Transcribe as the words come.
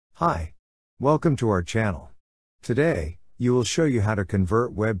Hi. Welcome to our channel. Today, you will show you how to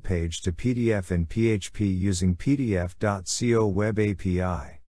convert web page to PDF in PHP using PDF.co web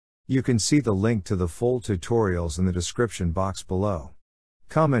API. You can see the link to the full tutorials in the description box below.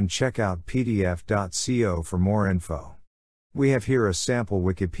 Come and check out PDF.co for more info. We have here a sample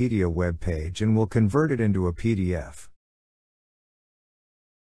Wikipedia web page and we'll convert it into a PDF.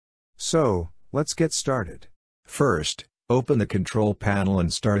 So, let's get started. First, open the control panel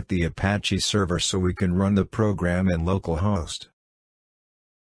and start the Apache server so we can run the program in localhost.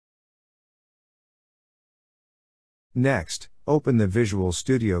 Next, open the Visual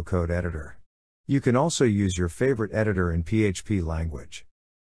Studio Code editor. You can also use your favorite editor in PHP language.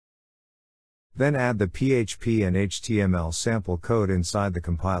 Then add the PHP and HTML sample code inside the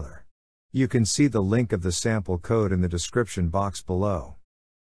compiler. You can see the link of the sample code in the description box below.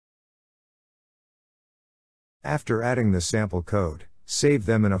 After adding the sample code, save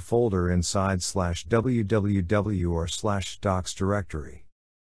them in a folder inside /www or /docs directory.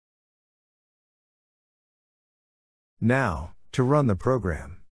 Now, to run the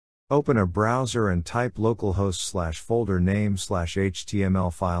program. Open a browser and type localhost /folder name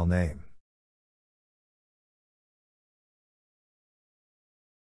 /HTML file name.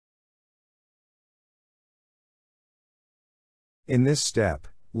 In this step,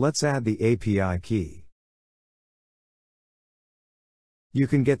 let's add the API key. You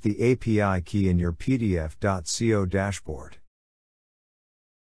can get the API key in your PDF.co dashboard.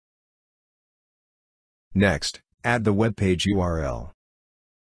 Next, add the web page URL.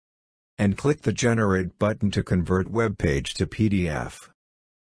 And click the Generate button to convert web page to PDF.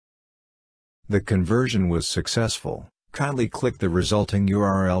 The conversion was successful. Kindly click the resulting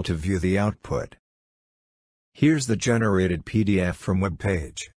URL to view the output. Here's the generated PDF from web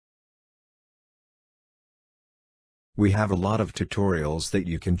page. We have a lot of tutorials that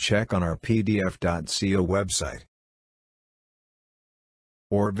you can check on our PDF.co website.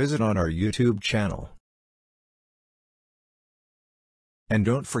 Or visit on our YouTube channel. And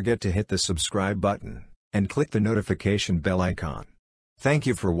don't forget to hit the subscribe button, and click the notification bell icon. Thank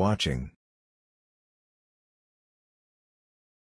you for watching.